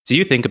Do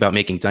you think about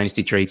making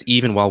Dynasty trades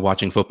even while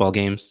watching football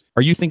games?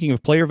 Are you thinking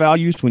of player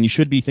values when you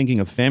should be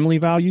thinking of family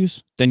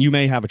values? Then you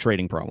may have a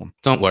trading problem.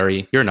 Don't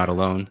worry, you're not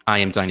alone. I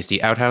am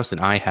Dynasty Outhouse, and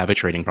I have a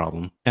trading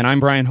problem. And I'm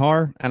Brian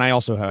Haar, and I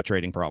also have a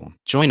trading problem.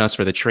 Join us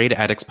for the Trade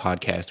Addicts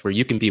podcast, where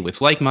you can be with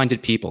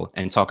like-minded people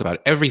and talk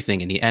about everything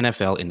in the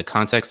NFL in the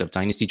context of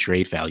Dynasty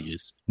trade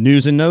values.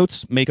 News and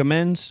notes, make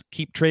amends,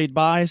 keep trade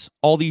buys,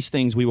 all these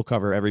things we will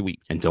cover every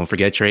week. And don't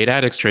forget Trade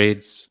Addicts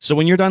trades. So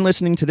when you're done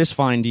listening to this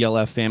fine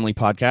DLF family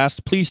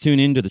podcast, please tune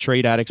in to the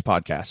Trade Addicts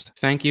podcast.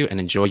 Thank you, and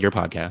enjoy your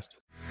podcast.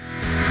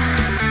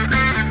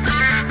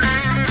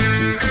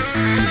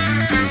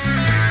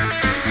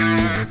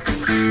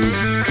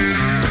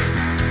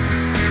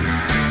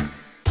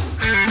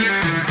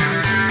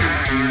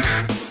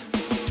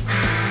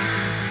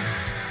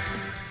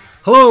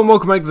 Hello and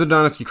welcome back to the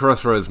Dynasty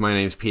Crossroads. My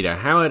name is Peter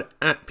Howard,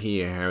 at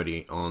Peter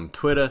Howdy on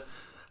Twitter.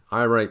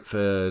 I write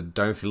for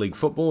Dynasty League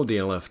Football,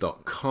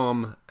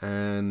 DLF.com,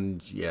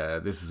 and yeah,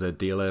 this is a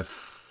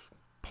DLF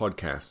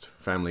podcast,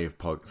 family of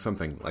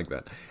something like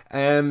that.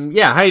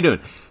 Yeah, how you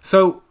doing?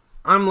 So,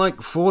 I'm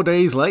like 4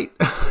 days late.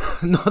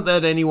 Not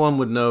that anyone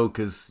would know,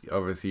 because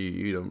obviously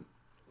you don't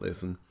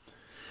listen.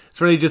 It's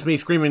really just me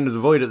screaming into the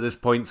void at this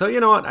point, so you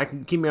know what, I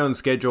can keep my own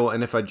schedule,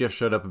 and if I just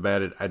shut up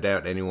about it, I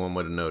doubt anyone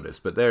would have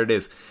noticed, but there it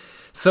is.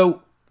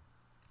 So,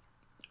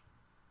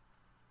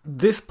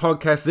 this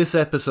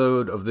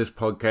episode of this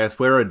podcast,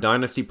 we're a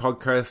Dynasty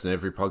podcast, and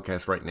every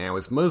podcast right now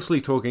is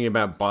mostly talking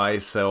about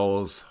buys,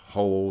 sells,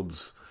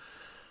 holds,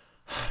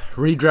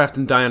 redraft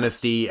and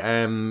Dynasty,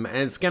 and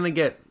it's going to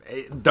get,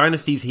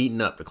 Dynasty's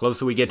heating up. The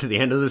closer we get to the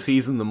end of the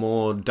season, the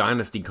more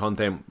Dynasty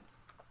content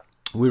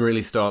we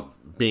really start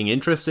being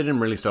interested in,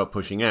 really start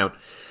pushing out.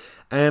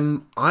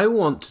 I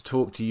want to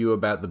talk to you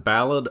about the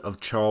Ballad of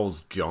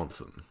Charles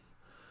Johnson,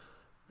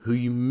 who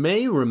you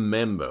may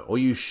remember, or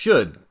you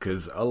should,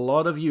 because a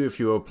lot of you, if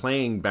you were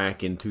playing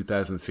back in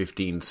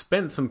 2015,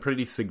 spent some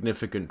pretty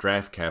significant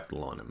draft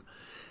capital on him.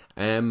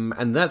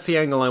 And that's the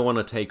angle I want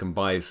to take on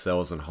buys,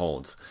 sells, and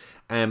holds.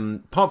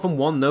 Apart from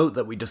one note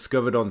that we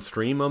discovered on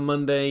stream on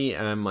Monday,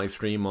 I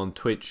stream on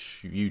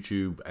Twitch,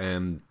 YouTube,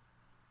 and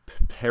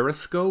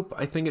Periscope,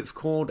 I think it's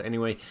called.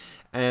 Anyway,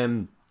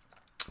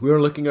 we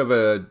were looking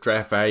over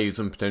draft values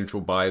and potential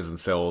buys and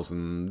sells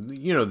and,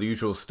 you know, the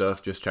usual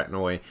stuff, just chatting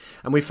away.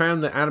 And we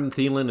found that Adam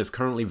Thielen is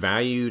currently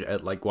valued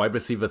at, like, wide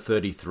receiver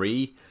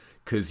 33,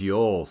 because you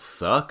all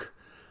suck.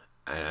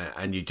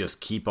 And you just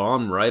keep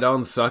on, right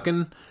on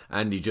sucking,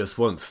 and you just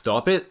won't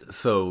stop it.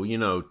 So, you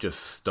know, just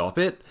stop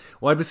it.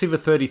 Wide receiver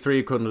 33,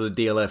 according to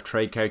the DLF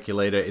trade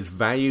calculator, is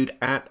valued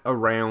at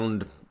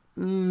around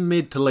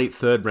mid to late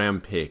third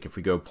round pick. If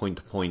we go point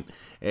to point,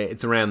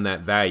 it's around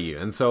that value.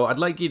 And so I'd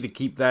like you to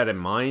keep that in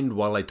mind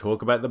while I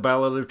talk about the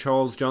Ballad of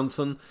Charles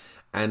Johnson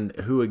and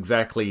who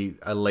exactly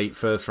a late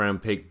first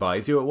round pick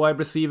buys you at wide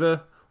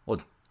receiver or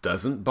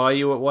doesn't buy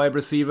you at wide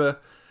receiver,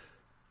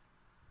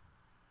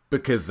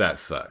 because that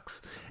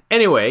sucks.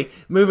 Anyway,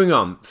 moving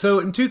on. So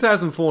in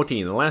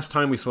 2014, the last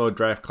time we saw a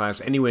draft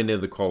class anywhere near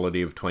the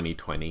quality of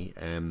 2020,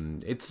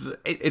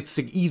 it's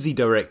an easy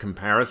direct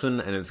comparison,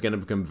 and it's going to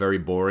become very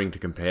boring to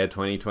compare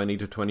 2020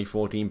 to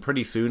 2014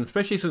 pretty soon,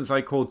 especially since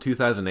I called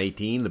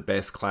 2018 the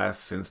best class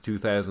since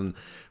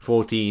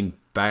 2014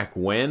 back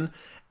when,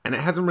 and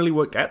it hasn't really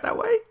worked out that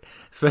way.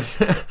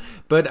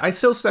 But I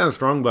still stand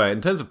strong by it.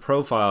 In terms of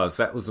profiles,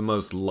 that was the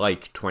most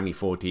like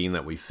 2014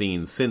 that we've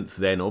seen since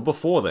then, or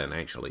before then,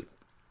 actually.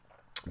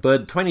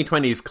 But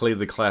 2020 is clearly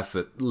the class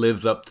that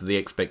lives up to the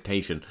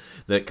expectation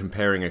that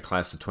comparing a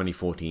class to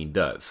 2014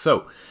 does.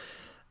 So,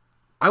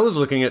 I was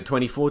looking at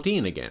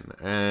 2014 again,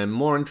 and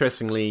more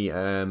interestingly,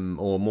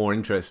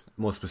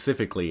 more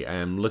specifically,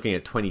 looking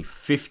at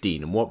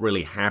 2015 and what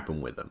really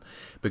happened with them.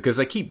 Because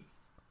I keep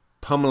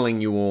pummeling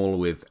you all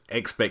with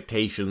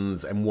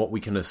expectations and what we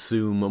can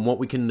assume and what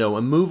we can know,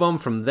 and move on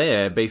from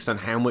there based on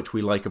how much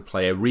we like a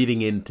player,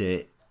 reading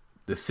into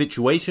the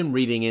situation,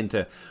 reading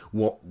into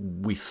what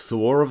we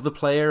saw of the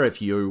player,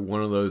 if you're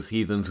one of those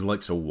heathens who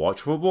likes to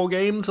watch football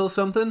games or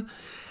something,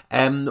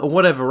 or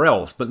whatever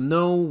else, but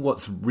know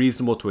what's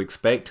reasonable to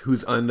expect,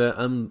 who's under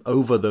and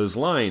over those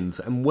lines,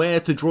 and where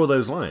to draw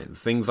those lines.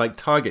 Things like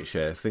target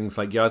share, things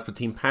like yards per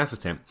team pass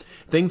attempt,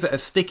 things that are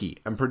sticky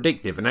and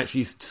predictive and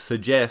actually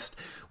suggest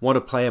what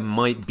a player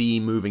might be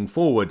moving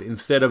forward,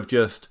 instead of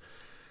just,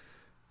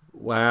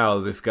 wow,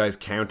 this guy's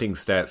counting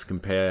stats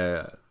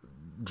compare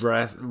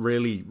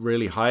really,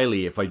 really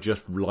highly if I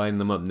just line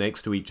them up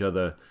next to each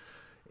other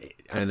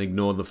and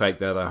ignore the fact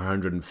that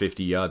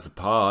 150 yards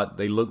apart,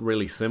 they look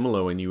really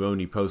similar when you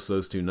only post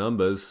those two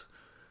numbers.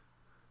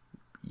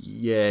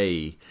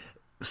 Yay.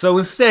 So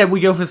instead, we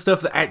go for stuff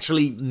that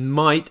actually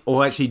might,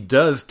 or actually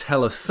does,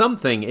 tell us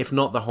something, if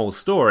not the whole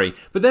story,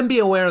 but then be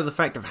aware of the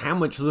fact of how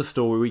much of the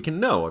story we can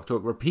know. I've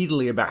talked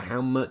repeatedly about how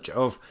much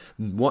of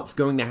what's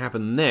going to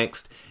happen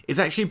next is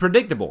actually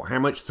predictable, how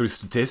much through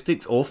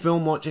statistics or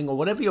film watching or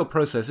whatever your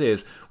process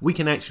is, we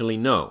can actually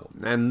know.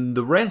 And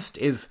the rest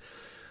is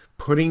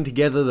putting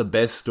together the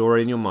best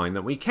story in your mind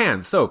that we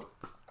can. So,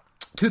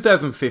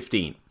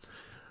 2015.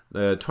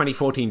 The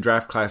 2014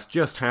 draft class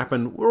just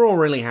happened. We're all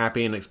really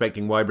happy and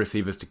expecting wide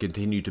receivers to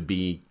continue to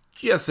be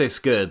just this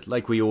good,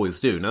 like we always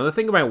do. Now, the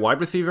thing about wide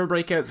receiver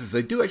breakouts is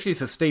they do actually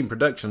sustain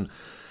production,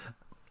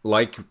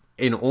 like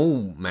in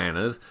all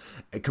manners,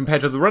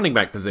 compared to the running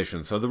back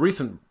position. So the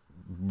recent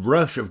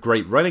rush of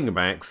great running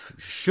backs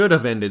should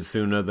have ended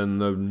sooner than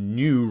the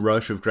new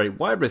rush of great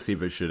wide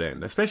receivers should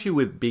end, especially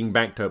with being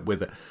backed up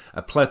with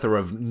a plethora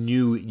of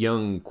new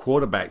young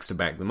quarterbacks to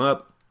back them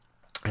up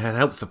and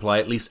help supply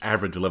at least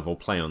average level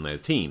play on their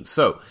team.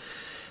 So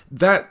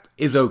that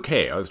is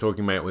okay. I was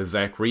talking about it with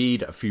Zach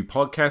Reed a few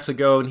podcasts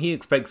ago, and he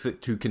expects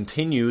it to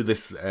continue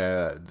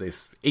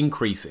this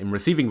increase in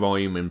receiving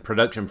volume and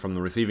production from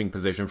the receiving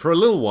position for a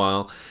little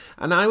while.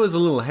 And I was a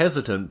little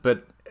hesitant,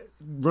 but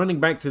running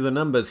back through the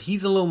numbers,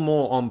 he's a little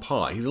more on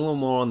par. He's a little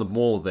more on the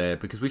ball there,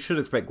 because we should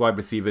expect wide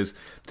receivers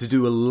to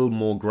do a little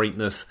more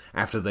greatness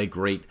after they're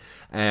great,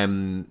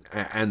 and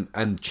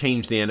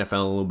change the NFL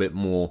a little bit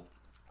more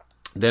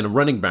than a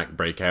running back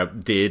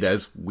breakout did,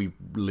 as we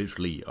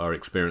literally are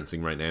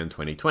experiencing right now in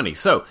 2020.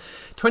 So,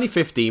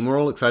 2015, we're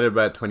all excited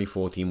about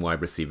 2014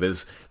 wide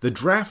receivers. The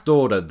draft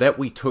order that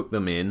we took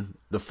them in,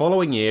 the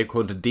following year,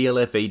 according to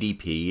DLF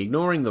ADP,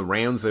 ignoring the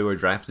rounds they were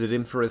drafted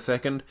in for a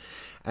second,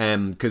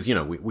 because,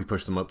 we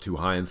pushed them up too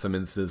high in some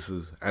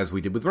instances, as we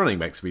did with running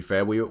backs, to be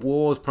fair. We were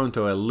always prone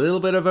to a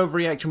little bit of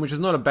overreaction, which is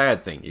not a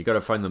bad thing. You got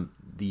to find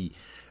the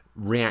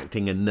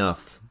reacting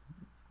enough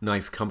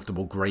nice,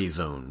 comfortable gray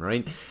zone,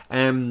 right?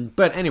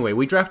 But anyway,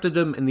 we drafted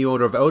them in the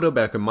order of Odell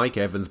Beckham, Mike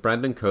Evans,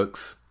 Brandon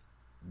Cooks,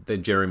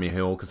 then Jeremy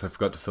Hill, because I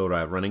forgot to filter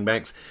out running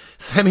backs,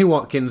 Sammy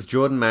Watkins,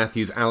 Jordan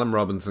Matthews, Allen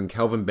Robinson,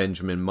 Kelvin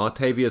Benjamin,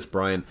 Martavius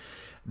Bryant,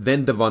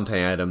 then Devontae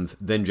Adams,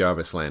 then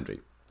Jarvis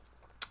Landry.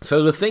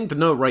 So the thing to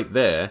note right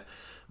there,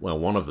 well,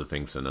 one of the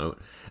things to note,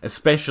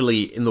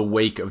 especially in the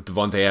wake of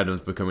Devontae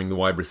Adams becoming the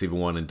wide receiver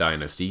one in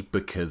Dynasty,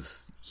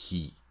 because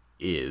he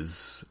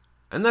is.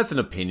 And that's an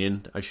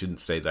opinion. I shouldn't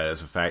say that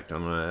as a fact.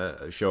 On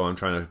a show I'm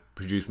trying to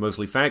produce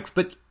mostly facts,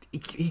 but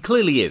he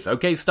clearly is.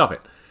 Okay, stop it.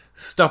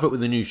 Stop it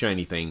with the new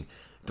shiny thing.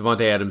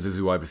 Devontae Adams is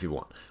who wide receiver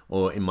one.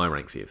 Or in my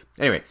ranks he is.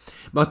 Anyway,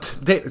 but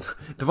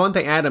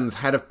Devontae Adams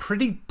had a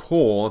pretty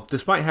poor,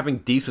 despite having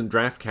decent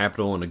draft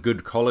capital and a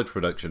good college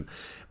production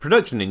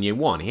in year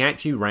one. He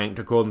actually ranked,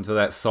 according to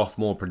that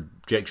sophomore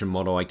projection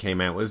model I came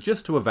out with,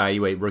 just to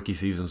evaluate rookie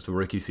seasons to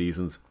rookie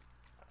seasons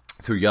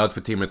through yards per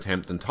team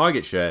attempt and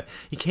target share.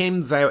 He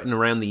came out in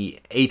around the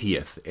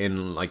 80th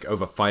in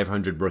over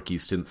 500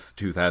 rookies since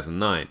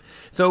 2009.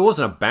 So it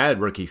wasn't a bad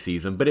rookie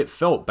season, but it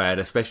felt bad,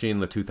 especially in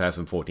the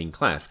 2014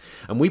 class.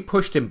 And we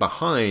pushed him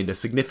behind a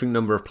significant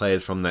number of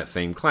players from that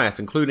same class,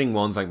 including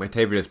ones like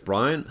Martavius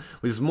Bryant,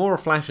 which is more a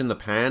flash in the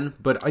pan,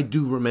 but I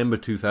do remember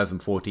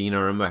 2014. I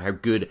remember how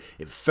good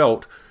it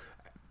felt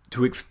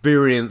to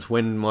experience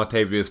when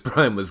Martavius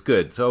Bryant was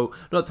good. So,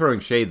 not throwing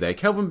shade there.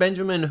 Kelvin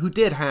Benjamin, who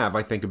did have,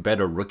 I think, a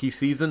better rookie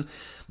season,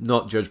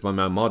 not judged by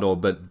my model,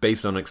 but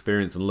based on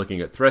experience and looking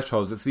at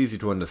thresholds, it's easy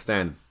to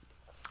understand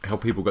how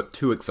people got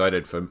too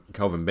excited for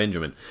Kelvin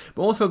Benjamin.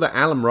 But also that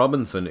Allen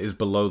Robinson is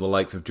below the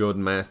likes of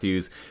Jordan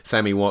Matthews,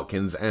 Sammy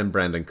Watkins, and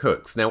Brandon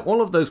Cooks. Now, all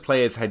of those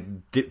players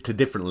had, to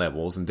different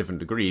levels and different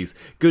degrees,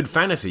 good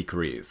fantasy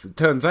careers. It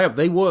turns out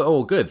they were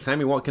all good.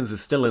 Sammy Watkins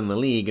is still in the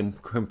league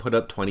and can put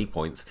up 20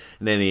 points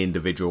in any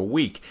individual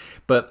week.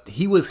 But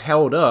he was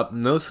held up,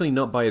 mostly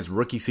not by his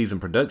rookie season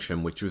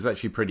production, which was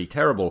actually pretty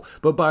terrible,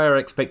 but by our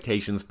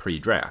expectations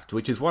pre-draft,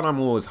 which is what I'm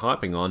always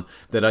harping on,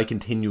 that I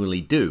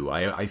continually do.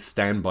 I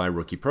stand by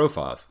rookie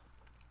profiles.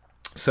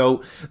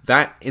 So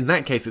that in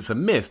that case it's a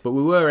miss, but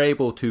we were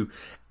able to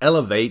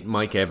elevate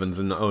Mike Evans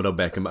and Odell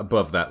Beckham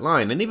above that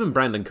line, and even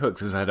Brandon Cooks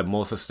has had a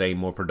more sustained,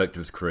 more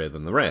productive career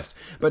than the rest.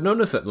 But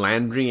notice that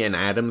Landry and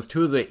Adams,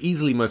 two of the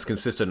easily most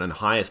consistent and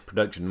highest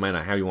production, no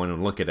matter how you want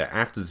to look at it,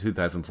 after the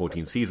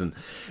 2014 season,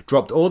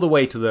 dropped all the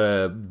way to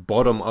the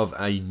bottom of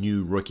a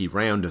new rookie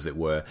round, as it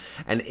were.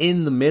 And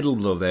in the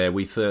middle of there,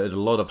 we saw a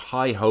lot of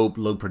high hope,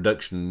 low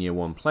production year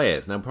one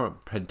players. Now,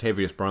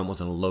 Martavius Bryant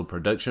wasn't a low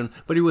production,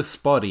 but he was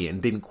spotty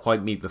and didn't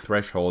quite meet the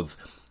thresholds,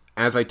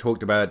 as I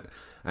talked about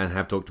and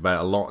have talked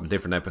about a lot in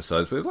different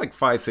episodes. But it was like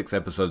 5-6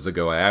 episodes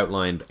ago I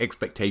outlined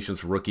expectations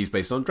for rookies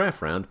based on draft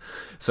round.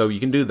 So you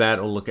can do that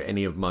or look at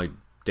any of my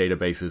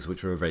databases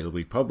which are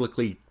available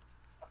publicly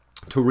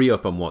to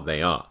re-up on what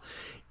they are.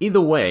 Either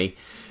way,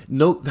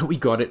 note that we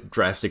got it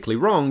drastically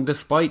wrong,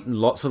 despite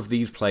lots of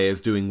these players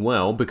doing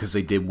well because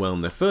they did well in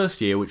their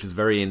first year, which is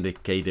very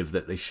indicative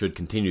that they should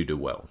continue to do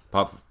well,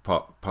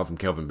 apart from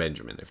Kelvin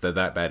Benjamin. If they're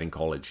that bad in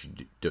college,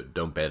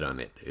 don't bet on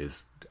it,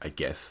 is, I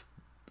guess,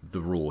 the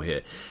rule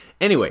here.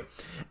 Anyway,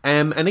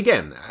 and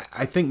again,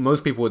 I think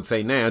most people would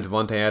say now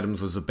Devontae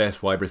Adams was the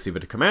best wide receiver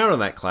to come out of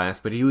that class,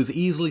 but he was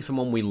easily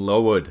someone we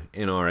lowered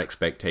in our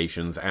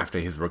expectations after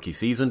his rookie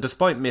season,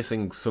 despite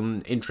hitting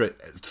some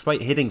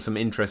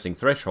interesting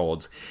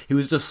thresholds. He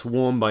was just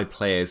swarmed by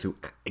players who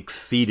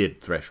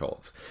exceeded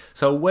thresholds.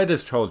 So where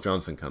does Charles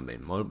Johnson come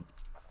in? Well,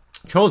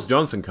 Charles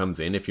Johnson comes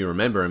in, if you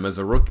remember him, as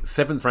a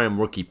 7th-round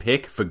rookie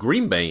pick for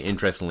Green Bay,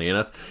 interestingly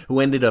enough, who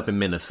ended up in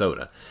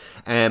Minnesota.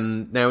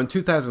 Now, in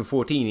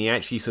 2014, he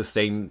actually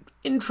sustained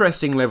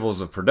interesting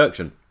levels of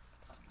production,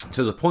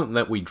 to the point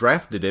that we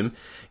drafted him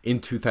in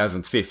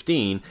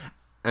 2015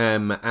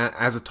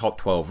 as a top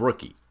 12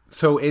 rookie.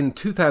 So in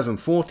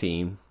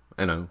 2014,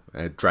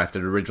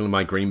 drafted originally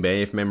by Green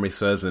Bay, if memory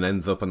serves, and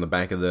ends up on the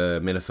back of the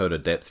Minnesota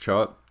depth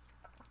chart,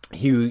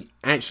 he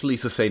actually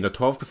sustained a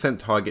 12%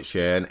 target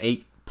share and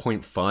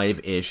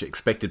 8.5-ish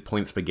expected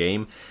points per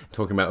game,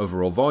 talking about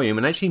overall volume,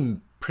 and actually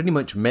pretty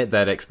much met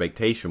that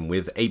expectation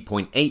with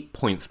 8.8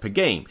 points per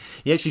game.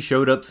 He actually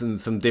showed up in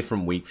some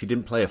different weeks. He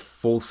didn't play a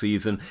full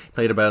season,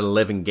 played about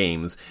 11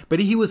 games, but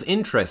he was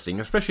interesting,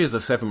 especially as a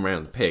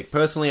 7th-round pick.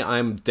 Personally,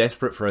 I'm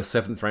desperate for a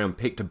 7th-round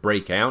pick to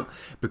break out,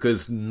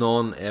 because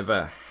none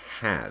ever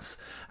has.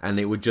 And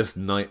it would just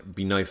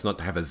be nice not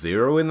to have a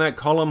 0 in that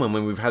column. And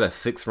when we've had a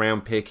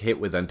 6th-round pick hit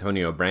with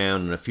Antonio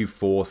Brown and a few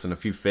 4ths and a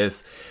few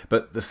 5ths,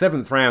 but the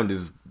 7th round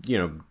is,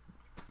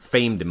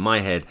 famed in my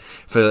head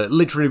for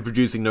literally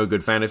producing no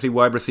good fantasy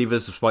wide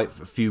receivers, despite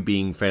a few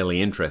being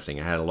fairly interesting.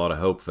 I had a lot of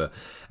hope for,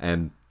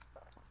 I'm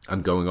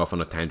going off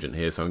on a tangent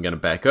here, so I'm going to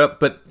back up,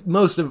 but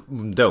most of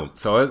them don't.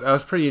 So I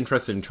was pretty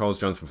interested in Charles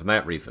Johnson for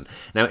that reason.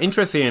 Now,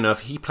 interestingly enough,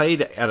 he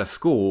played at a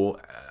school,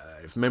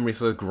 if memory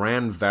serves,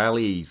 Grand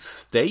Valley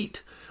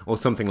State, or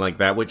something like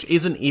that, which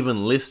isn't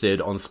even listed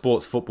on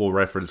Sports Football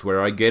Reference,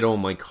 where I get all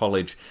my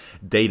college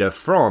data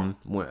from.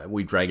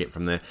 We drag it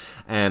from there,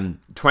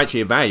 to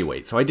actually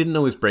evaluate. So I didn't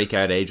know his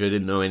breakout age, I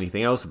didn't know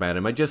anything else about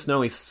him. I just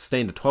know he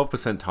sustained a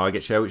 12%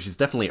 target share, which is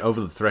definitely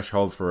over the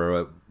threshold for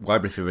a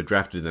wide receiver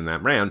drafted in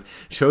that round,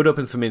 showed up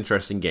in some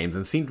interesting games,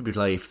 and seemed to be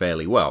playing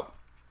fairly well.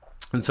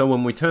 And so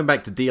when we turn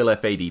back to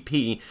DLF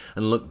ADP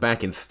and look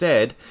back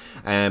instead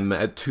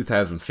at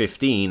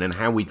 2015 and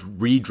how we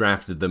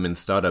redrafted them in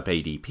startup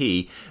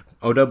ADP,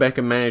 Odell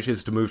Beckham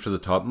manages to move to the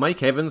top.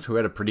 Mike Evans, who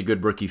had a pretty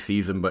good rookie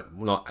season but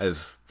not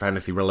as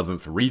fantasy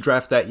relevant for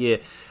redraft that year,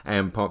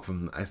 apart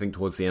from, I think,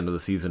 towards the end of the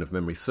season, if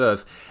memory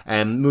serves,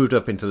 moved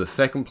up into the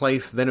 2nd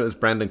place. Then it was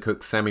Brandon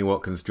Cooks, Sammy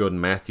Watkins,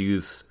 Jordan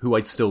Matthews, who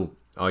I'd still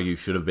argue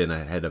should have been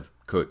ahead of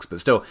Cooks,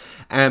 but still,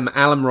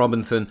 Allen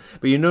Robinson.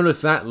 But you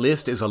notice that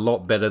list is a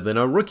lot better than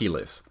our rookie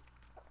list.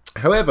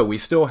 However, we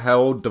still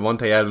held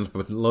Devontae Adams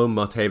below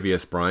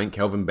Martavius Bryant,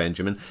 Kelvin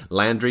Benjamin.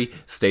 Landry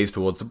stays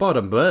towards the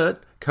bottom,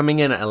 but coming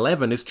in at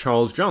 11 is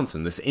Charles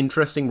Johnson, this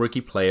interesting rookie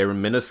player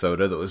in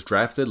Minnesota that was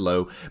drafted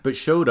low, but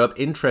showed up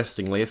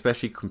interestingly,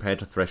 especially compared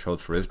to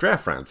thresholds for his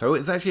draft round. So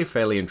it's actually a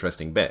fairly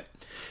interesting bet.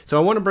 So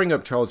I want to bring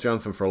up Charles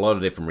Johnson for a lot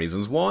of different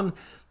reasons. One,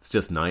 it's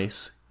just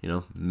nice,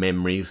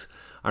 memories.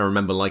 I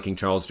remember liking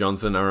Charles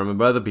Johnson. I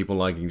remember other people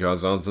liking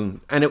Charles Johnson.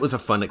 And it was a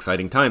fun,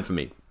 exciting time for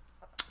me.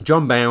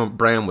 John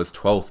Brown was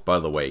 12th, by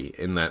the way,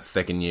 in that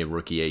second-year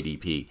rookie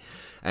ADP.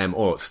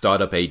 Or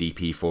startup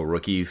ADP for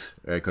rookies,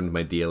 according to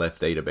my DLF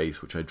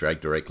database, which I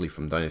dragged directly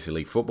from Dynasty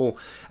League Football.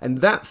 And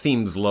that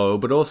seems low,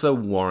 but also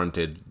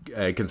warranted,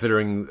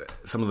 considering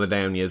some of the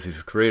down years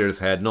his career has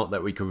had. Not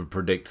that we could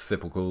predict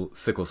sickle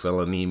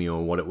cell anemia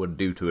or what it would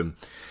do to him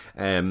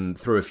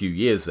through a few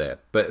years there.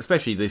 But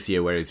especially this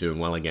year where he's doing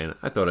well again,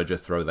 I thought I'd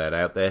just throw that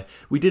out there.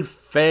 We did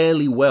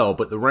fairly well,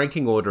 but the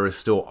ranking order is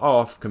still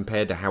off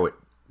compared to how it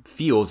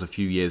feels a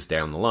few years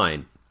down the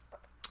line.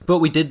 But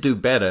we did do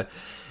better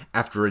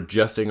after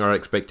adjusting our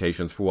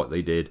expectations for what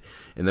they did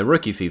in the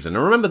rookie season.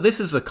 And remember, this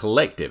is a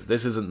collective.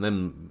 This isn't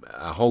them,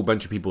 a whole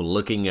bunch of people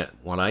looking at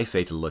what I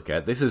say to look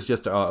at. This is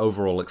just our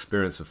overall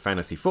experience of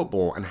fantasy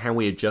football and how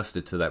we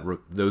adjusted to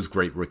those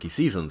great rookie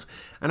seasons.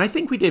 And I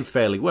think we did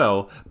fairly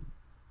well,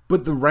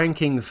 but the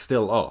ranking's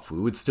still off. We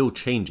would still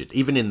change it.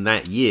 Even in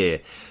that year,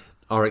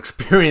 our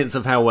experience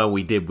of how well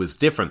we did was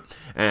different.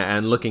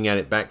 And looking at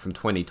it back from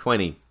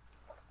 2020,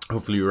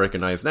 hopefully you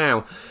recognize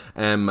now,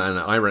 and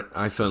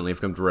I certainly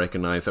have come to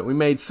recognize that we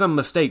made some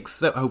mistakes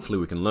that hopefully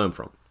we can learn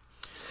from.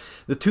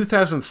 The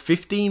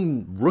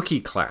 2015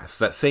 rookie class,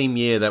 that same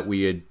year that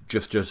we had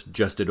just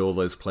adjusted all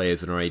those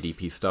players in our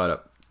ADP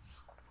startup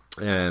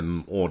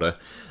order,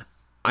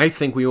 I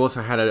think we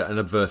also had an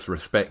adverse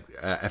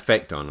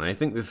effect on, and I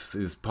think this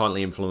is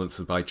partly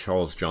influenced by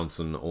Charles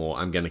Johnson, or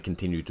I'm going to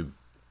continue to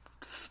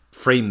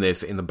frame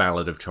this in the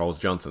Ballad of Charles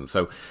Johnson.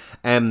 So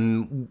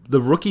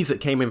the rookies that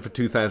came in for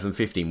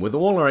 2015, with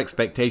all our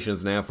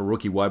expectations now for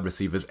rookie wide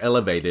receivers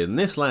elevated, and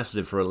this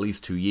lasted for at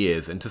least 2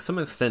 years, and to some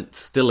extent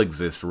still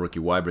exists for rookie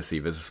wide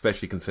receivers,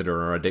 especially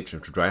considering our addiction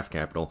to draft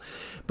capital.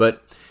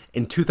 But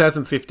in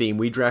 2015,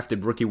 we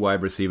drafted rookie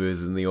wide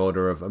receivers in the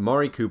order of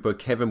Amari Cooper,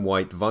 Kevin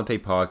White,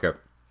 Devontae Parker,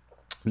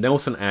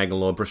 Nelson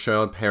Aguilar,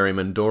 Brashard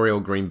Perryman,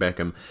 Dorial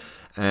Green-Beckham,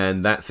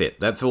 and that's it.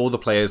 That's all the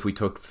players we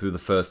took through the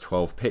first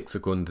 12 picks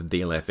according to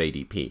DLF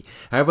ADP.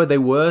 However, they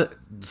were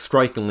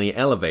strikingly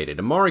elevated.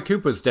 Amari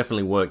Cooper's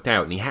definitely worked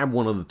out, and he had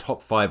one of the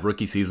top 5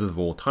 rookie seasons of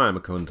all time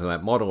according to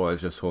that model I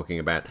was just talking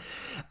about.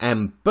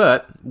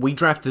 But we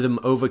drafted him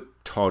over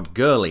Todd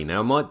Gurley. Now,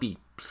 it might be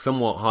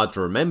somewhat hard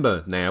to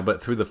remember now,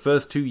 but through the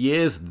first 2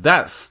 years,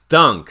 that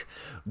stunk.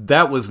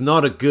 That was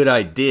not a good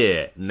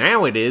idea.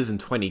 Now it is in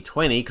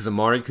 2020, because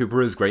Amari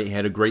Cooper is great. He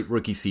had a great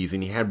rookie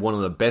season. He had one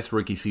of the best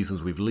rookie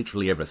seasons we've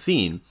literally ever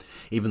seen,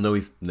 even though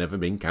he's never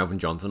been Calvin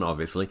Johnson,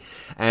 obviously.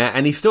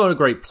 And he's still a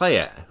great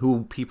player,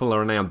 who people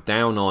are now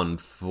down on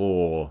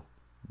for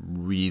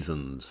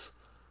reasons.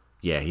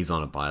 Yeah, he's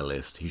on a buy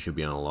list. He should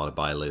be on a lot of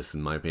buy lists,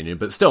 in my opinion.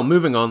 But still,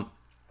 moving on.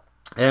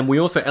 And we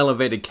also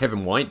elevated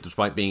Kevin White,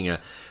 despite being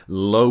a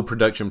low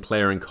production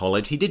player in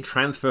college. He did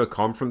transfer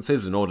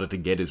conferences in order to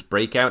get his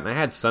breakout, and I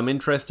had some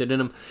interest in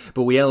him,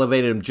 but we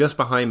elevated him just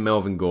behind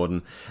Melvin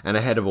Gordon and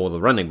ahead of all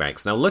the running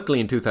backs. Now, luckily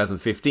in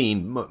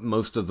 2015,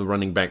 most of the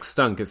running backs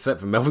stunk,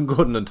 except for Melvin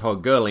Gordon and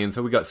Todd Gurley, and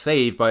so we got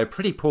saved by a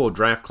pretty poor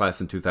draft class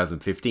in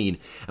 2015,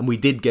 and we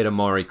did get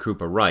Amari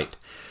Cooper right.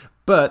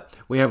 But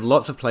we have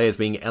lots of players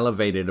being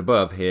elevated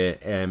above here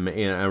in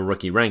our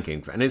rookie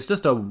rankings, and it's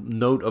just a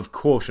note of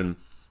caution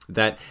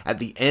that at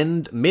the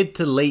end, mid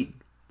to late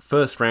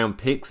first round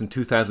picks in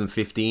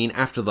 2015,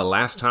 after the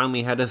last time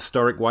we had a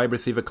historic wide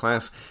receiver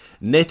class,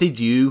 netted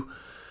you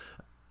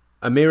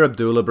Amir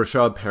Abdullah,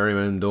 Brashad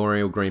Perryman,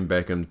 Dorial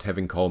Green-Beckham,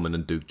 Tevin Coleman,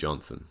 and Duke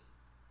Johnson.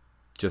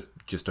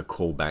 Just a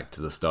callback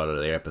to the start of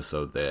the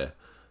episode there.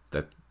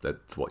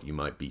 That's what you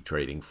might be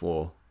trading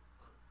for.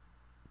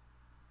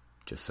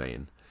 Just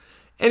saying.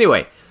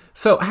 Anyway,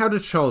 so how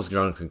did Charles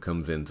Johnson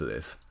comes into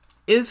this?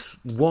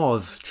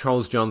 Was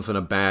Charles Johnson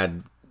a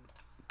bad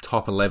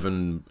top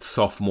 11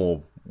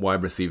 sophomore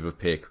wide receiver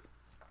pick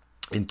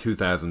in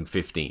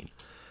 2015?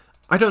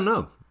 I don't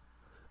know.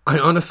 I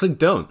honestly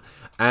don't.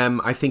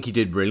 I think he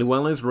did really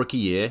well in his rookie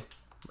year.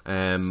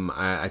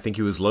 I think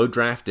he was low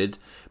drafted,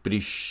 but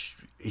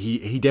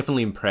he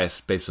definitely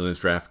impressed based on his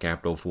draft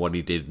capital for what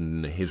he did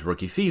in his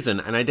rookie season,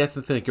 and I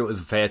definitely think it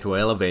was fair to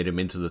elevate him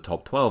into the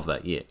top 12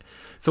 that year.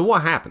 So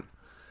what happened?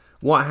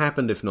 What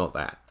happened if not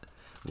that?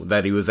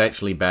 That he was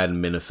actually bad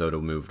and Minnesota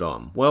moved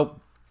on? Well,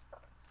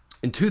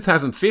 in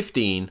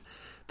 2015,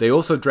 they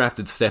also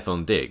drafted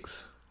Stephon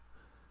Diggs.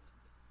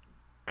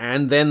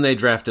 And then they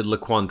drafted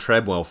Laquan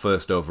Treadwell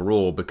first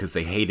overall because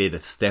they hated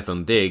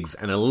Stephon Diggs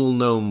and a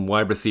little-known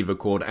wide receiver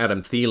called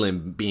Adam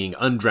Thielen being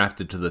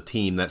undrafted to the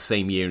team that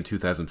same year in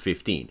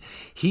 2015.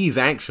 He's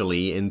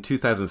actually, in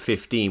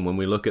 2015, when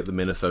we look at the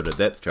Minnesota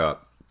depth chart,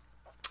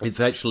 it's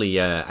actually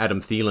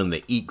Adam Thielen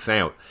that ekes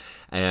out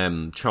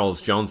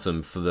Charles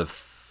Johnson for the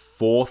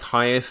fourth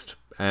highest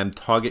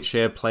target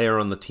share player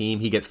on the team.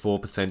 He gets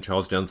 4%.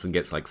 Charles Johnson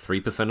gets like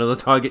 3% of the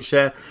target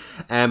share.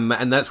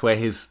 And that's where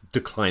his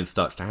decline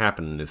starts to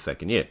happen in his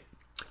second year.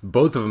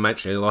 Both of them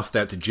actually lost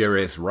out to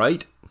Jarius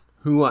Wright,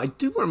 who I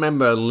do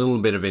remember a little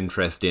bit of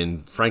interest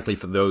in, frankly,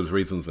 for those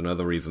reasons and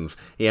other reasons.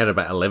 He had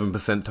about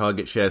 11%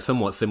 target share,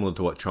 somewhat similar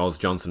to what Charles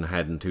Johnson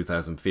had in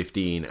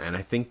 2015, and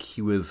I think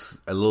he was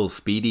a little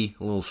speedy,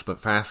 a little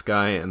fast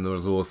guy, and there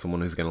was always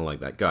someone who's going to like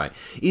that guy.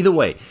 Either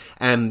way,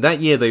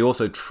 that year they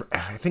also,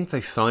 I think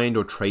they signed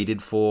or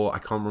traded for, I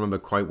can't remember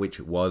quite which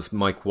it was,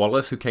 Mike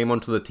Wallace, who came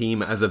onto the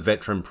team as a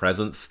veteran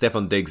presence.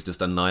 Stephon Diggs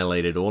just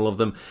annihilated all of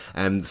them,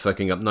 and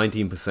sucking up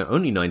 19%,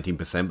 only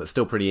 19%, but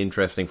still pretty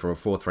interesting for a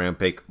fourth-round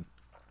pick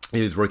in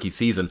his rookie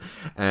season,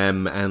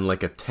 and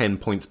like a 10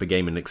 points per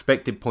game in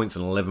expected points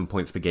and 11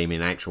 points per game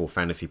in actual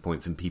fantasy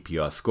points in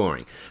PPR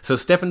scoring. So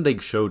Stephon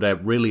Diggs showed up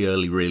really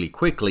early, really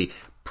quickly,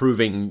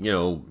 proving,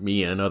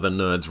 me and other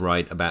nerds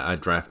right about our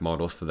draft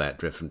models for that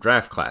different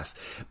draft class.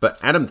 But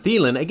Adam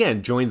Thielen,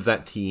 again, joins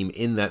that team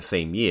in that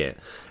same year.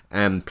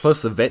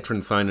 Plus a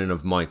veteran signing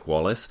of Mike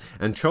Wallace,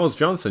 and Charles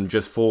Johnson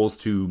just falls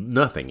to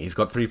nothing. He's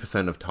got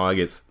 3% of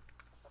targets.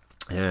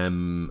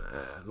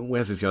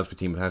 Where's his yards per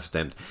team pass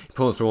attempt? He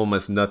falls to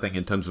almost nothing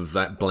in terms of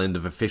that blend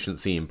of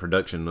efficiency and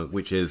production,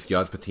 which is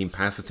yards per team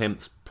pass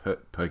attempts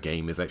per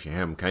game is actually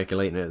how I'm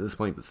calculating it at this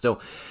point, but still,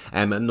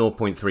 at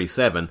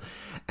 0.37.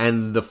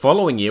 And the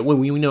following year, well,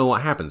 we know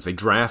what happens. They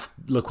draft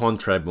Laquan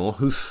Treadwell,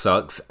 who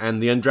sucks,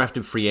 and the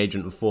undrafted free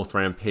agent and fourth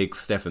round pick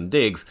Stephon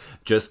Diggs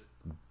just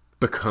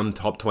become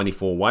top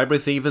 24 wide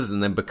receivers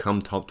and then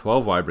become top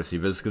 12 wide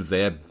receivers because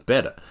they're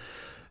better.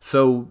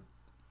 So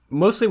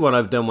mostly what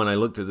I've done when I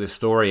looked at this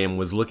story and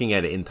was looking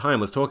at it in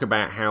time was talk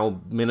about how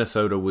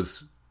Minnesota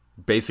was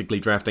basically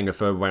drafting a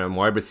third-round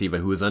wide receiver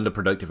who was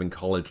underproductive in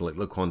college like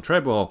Laquan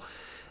Treadwell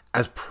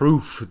as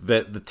proof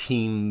that the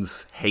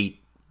teams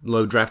hate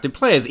low-drafted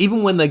players.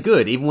 Even when they're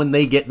good, even when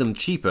they get them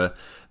cheaper,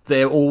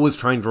 they're always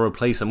trying to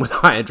replace them with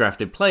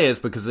higher-drafted players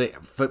because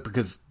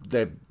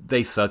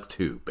they suck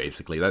too,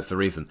 basically. That's the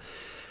reason.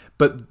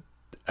 But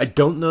I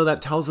don't know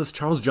that tells us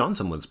Charles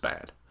Johnson was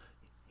bad.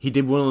 He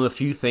did one of the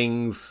few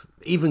things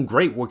even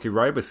great rookie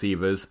wide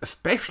receivers,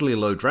 especially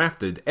low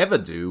drafted, ever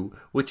do,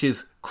 which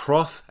is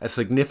cross a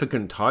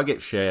significant target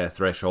share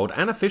threshold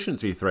and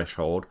efficiency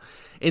threshold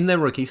in their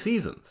rookie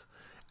seasons.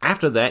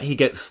 After that, he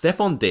gets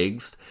Stephon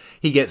Diggs,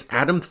 he gets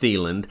Adam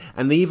Thielen,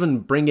 and they even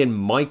bring in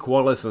Mike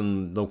Wallace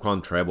and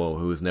Laquan Treadwell,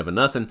 who is never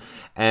nothing,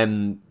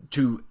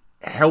 to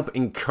help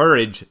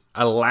encourage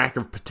a lack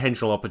of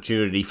potential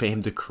opportunity for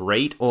him to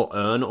create or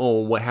earn,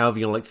 or however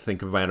you like to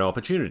think about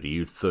opportunity.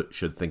 You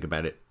should think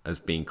about it as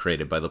being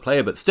created by the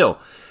player, but still,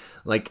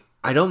 Like,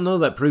 I don't know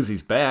that proves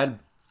he's bad.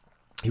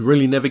 He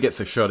really never gets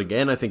a shot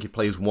again. I think he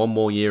plays one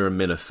more year in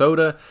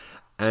Minnesota,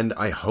 and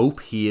I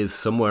hope he is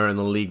somewhere in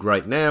the league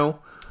right now,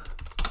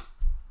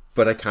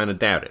 but I kind of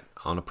doubt it.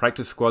 On a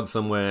practice squad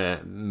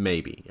somewhere,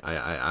 maybe.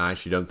 I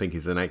actually don't think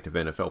he's an active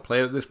NFL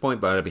player at this point,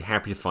 but I'd be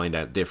happy to find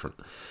out different.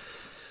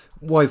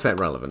 Why is that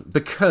relevant?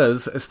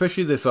 Because,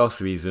 especially this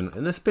offseason,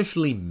 and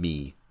especially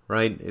me,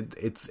 right?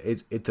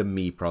 It's a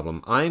me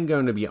problem. I'm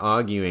going to be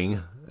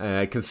arguing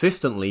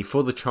consistently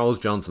for the Charles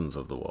Johnsons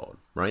of the world,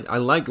 right? I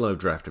like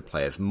low-drafted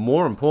players.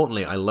 More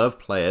importantly, I love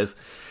players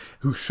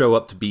who show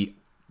up to be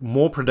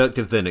more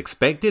productive than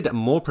expected and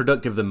more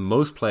productive than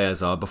most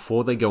players are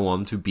before they go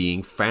on to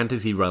being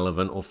fantasy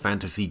relevant or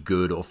fantasy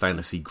good or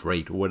fantasy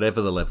great or whatever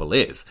the level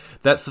is.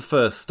 That's the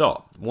first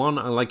stop. One,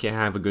 I like you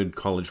have a good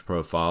college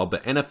profile,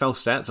 but NFL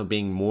stats are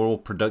being more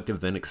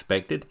productive than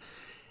expected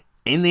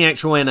in the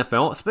actual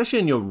NFL, especially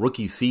in your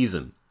rookie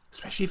season,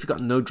 especially if you've got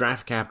no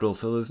draft capital,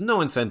 so there's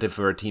no incentive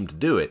for a team to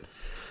do it.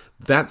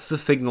 That's the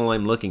signal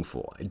I'm looking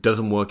for. It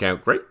doesn't work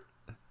out great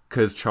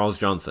because Charles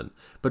Johnson,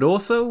 but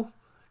also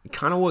it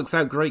kind of works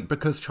out great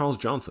because Charles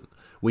Johnson.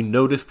 We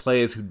notice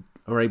players who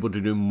are able to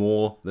do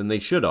more than they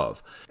should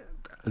have.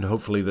 And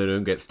hopefully they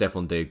don't get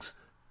Stephon Diggs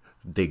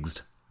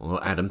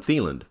or Adam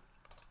Thielen.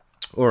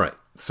 Alright,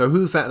 so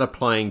who's that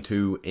applying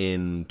to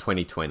in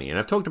 2020? And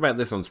I've talked about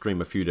this on stream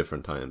a few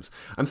different times.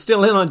 I'm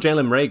still in on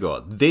Jalen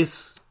Reagor.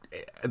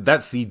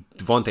 That's the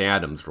Devontae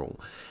Adams rule.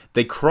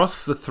 They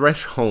cross the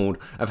threshold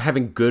of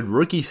having good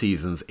rookie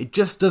seasons. It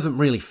just doesn't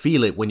really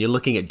feel it when you're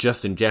looking at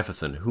Justin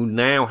Jefferson, who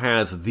now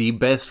has the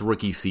best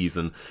rookie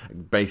season,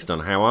 based on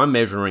how I'm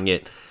measuring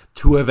it,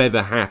 to have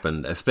ever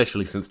happened,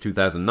 especially since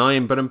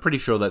 2009, but I'm pretty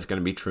sure that's going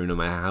to be true no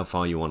matter how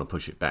far you want to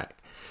push it back.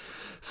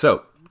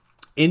 So,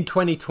 in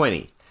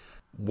 2020,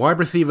 wide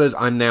receivers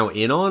I'm now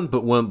in on,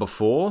 but weren't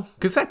before,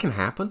 because that can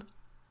happen.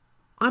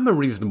 I'm a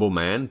reasonable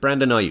man.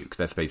 Brandon Ayuk,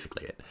 that's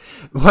basically it.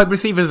 Wide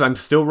receivers I'm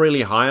still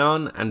really high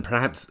on, and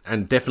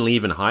definitely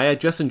even higher.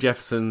 Justin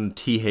Jefferson,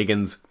 T.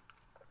 Higgins,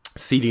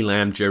 CeeDee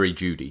Lamb, Jerry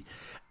Jeudy,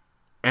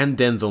 and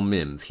Denzel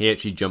Mims. He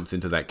actually jumps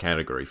into that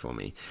category for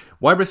me.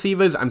 Wide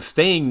receivers, I'm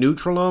staying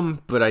neutral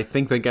on, but I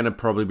think they're going to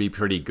probably be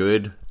pretty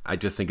good. I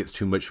just think it's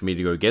too much for me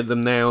to go get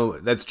them now.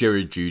 That's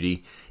Jerry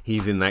Jeudy.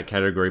 He's in that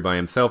category by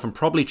himself. And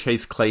probably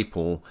Chase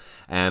Claypool.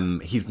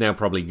 He's now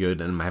probably good,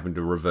 and I'm having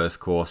to reverse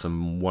course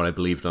on what I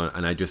believed on,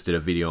 and I just did a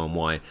video on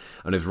why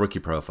on his rookie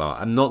profile.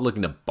 I'm not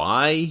looking to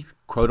buy,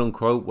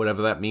 quote-unquote,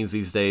 whatever that means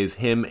these days,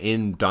 him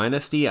in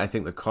Dynasty. I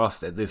think the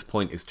cost at this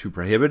point is too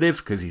prohibitive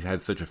because he's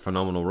had such a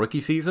phenomenal rookie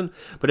season.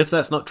 But if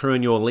that's not true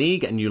in your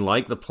league, and you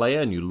like the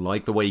player, and you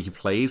like the way he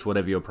plays,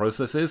 whatever your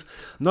process is,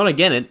 I'm not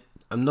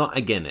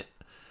again it.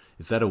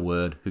 Is that a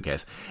word? Who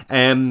cares?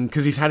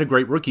 Because he's had a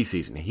great rookie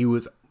season. He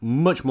was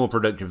much more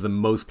productive than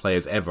most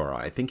players ever.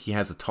 I think he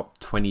has a top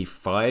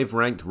 25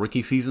 ranked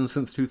rookie season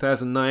since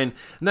 2009,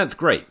 and that's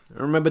great.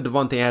 I remember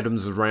Devontae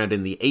Adams was around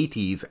in the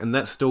 80s, and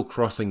that's still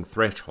crossing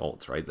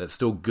thresholds, right? That's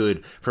still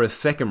good for a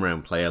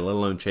second-round player, let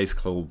alone Chase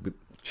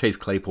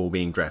Claypool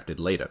being drafted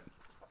later.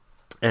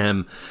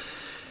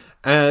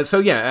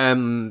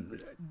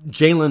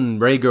 Jalen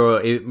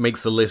Reagor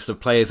makes the list of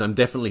players I'm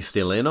definitely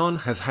still in on,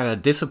 has had a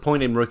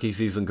disappointing rookie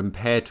season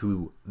compared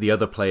to the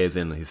other players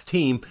in his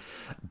team,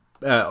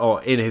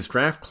 or in his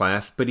draft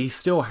class, but he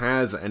still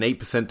has an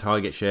 8%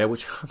 target share,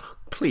 which,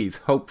 please,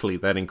 hopefully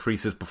that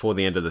increases before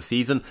the end of the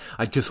season.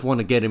 I just want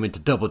to get him into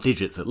double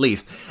digits at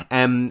least.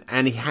 And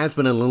he has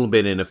been a little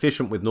bit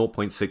inefficient with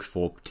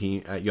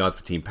 0.64 yards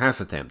per team pass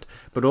attempt.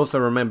 But also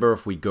remember,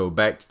 if we go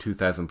back to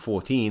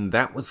 2014,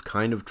 that was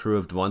kind of true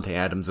of Devontae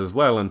Adams as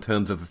well, in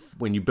terms of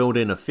when you build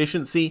in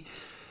efficiency,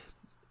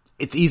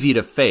 it's easy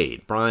to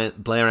fade.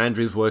 Blair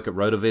Andrews' work at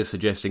Rotoviz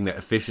suggesting that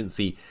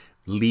efficiency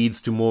leads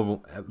to more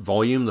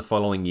volume the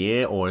following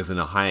year, or is in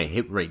a higher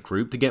hit rate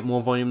group to get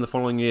more volume the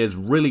following year, is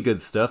really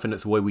good stuff, and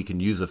it's a way we can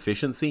use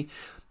efficiency.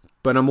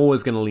 But I'm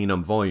always going to lean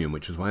on volume,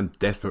 which is why I'm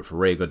desperate for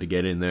Reagor to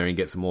get in there and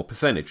get some more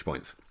percentage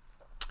points.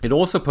 It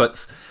also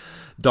puts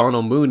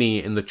Darnell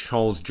Mooney in the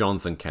Charles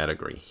Johnson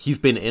category. He's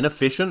been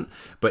inefficient,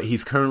 but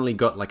he's currently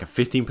got like a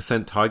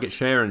 15% target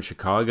share in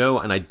Chicago,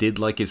 and I did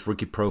like his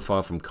rookie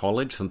profile from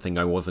college, something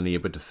I wasn't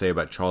able to say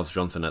about Charles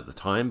Johnson at the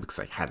time because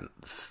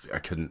I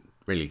couldn't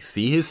really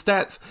see his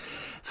stats.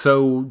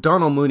 So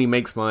Darnell Mooney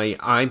makes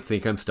I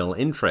think I'm still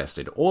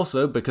interested.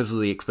 Also, because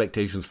of the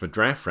expectations for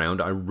draft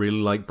round, I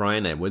really like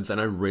Bryan Edwards and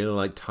I really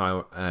like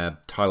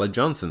Tyler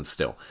Johnson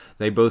still.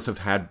 They both have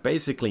had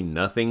basically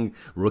nothing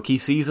rookie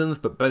seasons,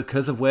 but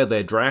because of where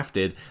they're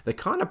drafted, they're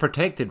kind of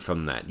protected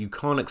from that. You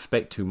can't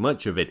expect too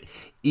much of it,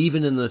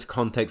 even in the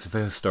context of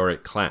a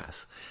historic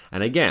class.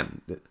 And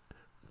again,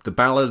 the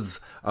ballads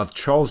of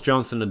Charles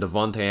Johnson and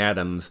Devontae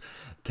Adams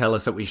tell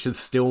us that we should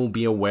still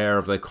be aware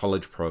of their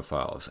college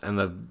profiles. And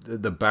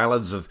the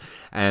ballads of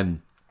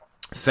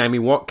Sammy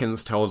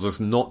Watkins tells us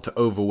not to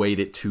overweight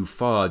it too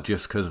far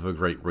just because of a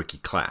great rookie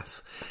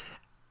class.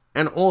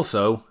 And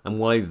also, and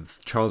why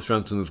Charles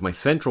Johnson was my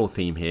central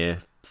theme here,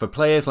 for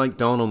players like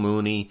Darnell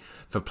Mooney,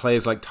 for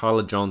players like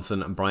Tyler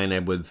Johnson and Bryan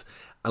Edwards,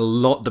 a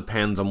lot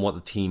depends on what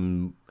the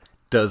team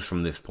does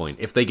from this point.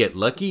 If they get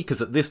lucky,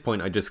 because at this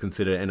point I just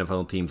consider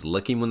NFL teams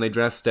lucky when they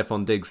draft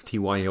Stephon Diggs,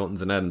 T.Y.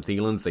 Hiltons, and Adam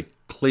Thielens. They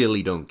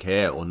clearly don't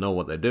care or know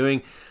what they're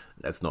doing.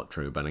 That's not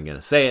true, but I'm going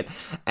to say it.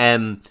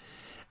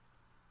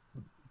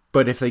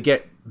 But if they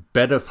get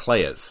better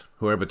players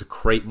who are able to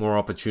create more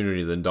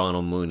opportunity than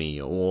Darnell Mooney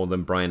or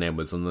than Bryan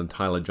Edwards and than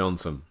Tyler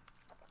Johnson,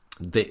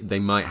 they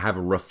might have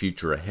a rough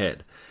future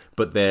ahead.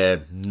 But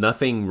their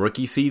nothing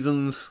rookie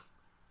seasons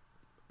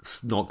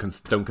don't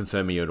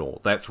concern me at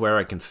all. That's where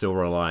I can still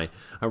rely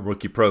on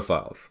rookie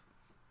profiles.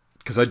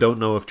 Because I don't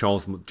know if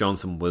Charles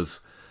Johnson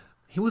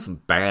he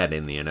wasn't bad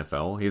in the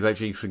NFL. He was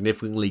actually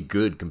significantly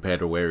good compared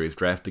to where he was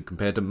drafted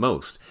compared to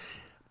most.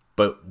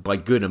 But by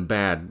good and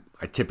bad,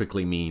 I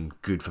typically mean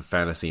good for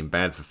fantasy and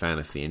bad for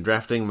fantasy. And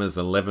drafting him as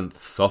 11th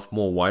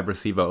sophomore wide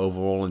receiver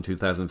overall in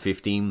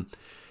 2015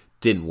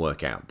 didn't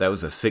work out. That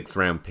was a 6th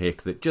round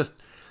pick that just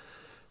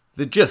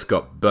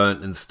got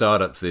burnt in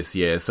startups this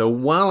year. So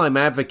while I'm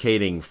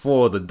advocating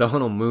for the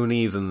Donald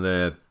Mooneys and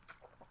the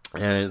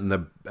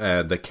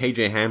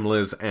KJ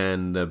Hamlers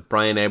and the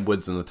Bryan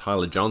Edwards and the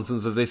Tyler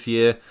Johnsons of this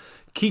year,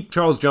 keep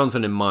Charles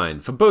Johnson in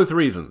mind for both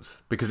reasons,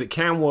 because it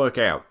can work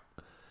out.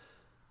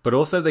 But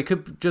also they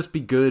could just be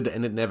good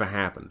and it never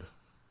happened.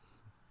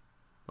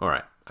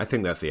 Alright, I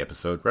think that's the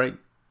episode, right?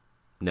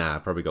 Nah, I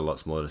probably got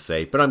lots more to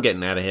say, but I'm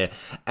getting out of here.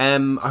 I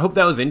hope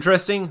that was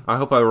interesting. I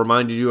hope I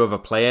reminded you of a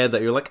player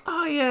that you're like,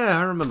 oh yeah,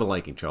 I remember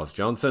liking Charles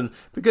Johnson,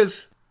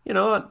 because, you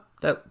know what,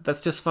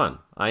 that's just fun.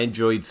 I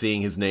enjoyed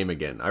seeing his name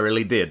again. I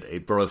really did.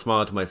 It brought a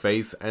smile to my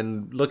face,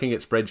 and looking at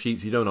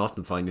spreadsheets, you don't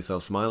often find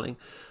yourself smiling,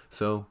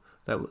 so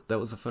that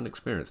was a fun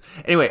experience.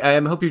 Anyway, I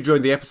hope you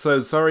enjoyed the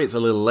episode. Sorry it's a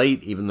little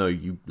late, even though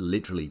you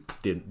literally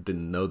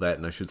didn't know that,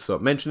 and I should stop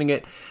mentioning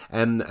it.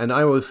 And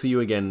I will see you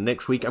again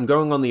next week. I'm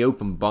going on the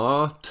open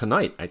bar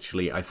tonight,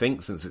 actually, I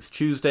think, since it's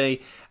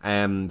Tuesday.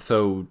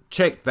 So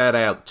check that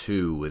out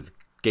too, with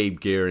Gabe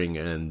Gearing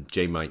and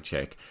J. Mike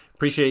Check.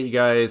 Appreciate you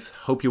guys.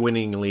 Hope you're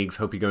winning leagues.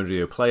 Hope you're going to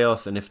your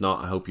playoffs. And if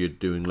not, I hope you're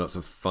doing lots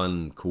of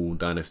fun, cool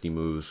Dynasty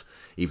moves,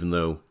 even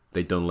though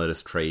they don't let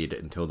us trade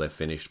until they're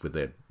finished with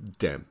their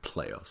damn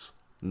playoffs.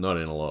 Not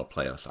in a lot of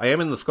playoffs. I am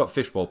in the Scott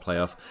Fishbowl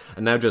playoff,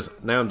 and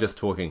now I'm just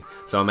talking,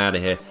 so I'm out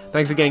of here.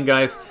 Thanks again,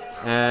 guys.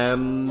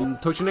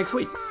 Talk to you next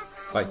week.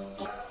 Bye.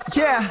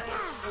 Yeah.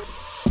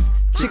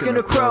 Chicken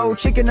or crow,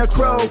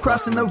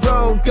 crossing the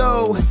road,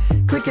 go.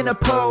 Clicking a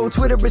poll,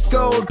 Twitter is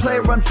gold,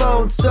 player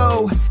unfold,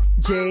 so.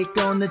 Jake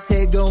on the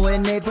table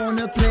and Nate on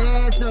the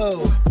plays,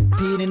 no.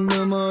 Pete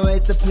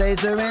enumerates the plays,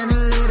 they're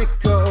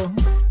analytical.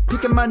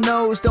 Picking my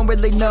nose, don't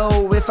really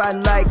know if I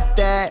like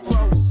that.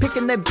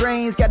 Picking their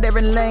brains, got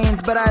different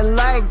lanes, but I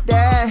like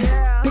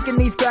that. Picking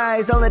these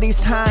guys, all of these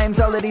times,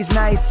 all of these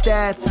nice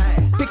stats.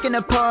 Picking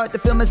apart, the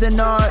film is an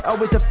art,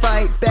 always a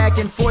fight back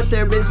and forth.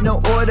 There is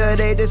no order,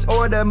 they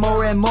disorder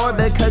more and more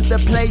because the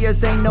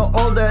players ain't no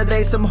older.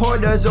 They some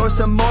hoarders or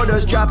some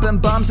mortars, dropping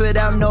bombs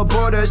without no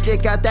borders. You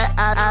got that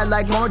I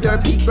like mortar,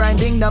 peak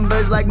grinding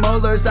numbers like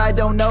molars. I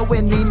don't know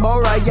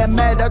anymore, I am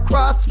at a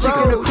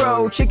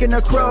crossroads. Chicken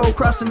or crow,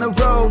 crossing the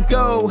road,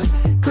 go.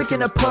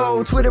 Clicking a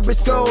poll, Twitter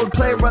is gold,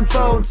 player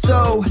unfold,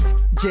 so.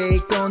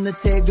 Jake on the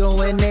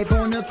table and Nate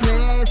on the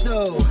plays,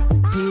 no.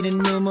 Pete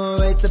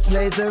enumerates the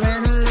plays, they're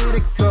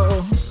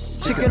analytical.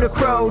 Chicken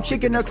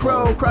or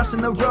crow,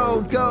 crossing the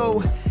road,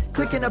 go.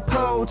 Clicking a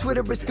poll,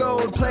 Twitter is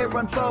gold, player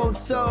unfold,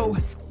 so.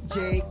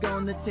 Jake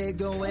on the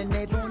table and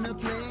Nate on the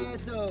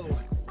plays, no.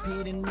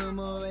 Pete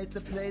enumerates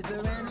the plays,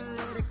 they're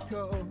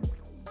analytical.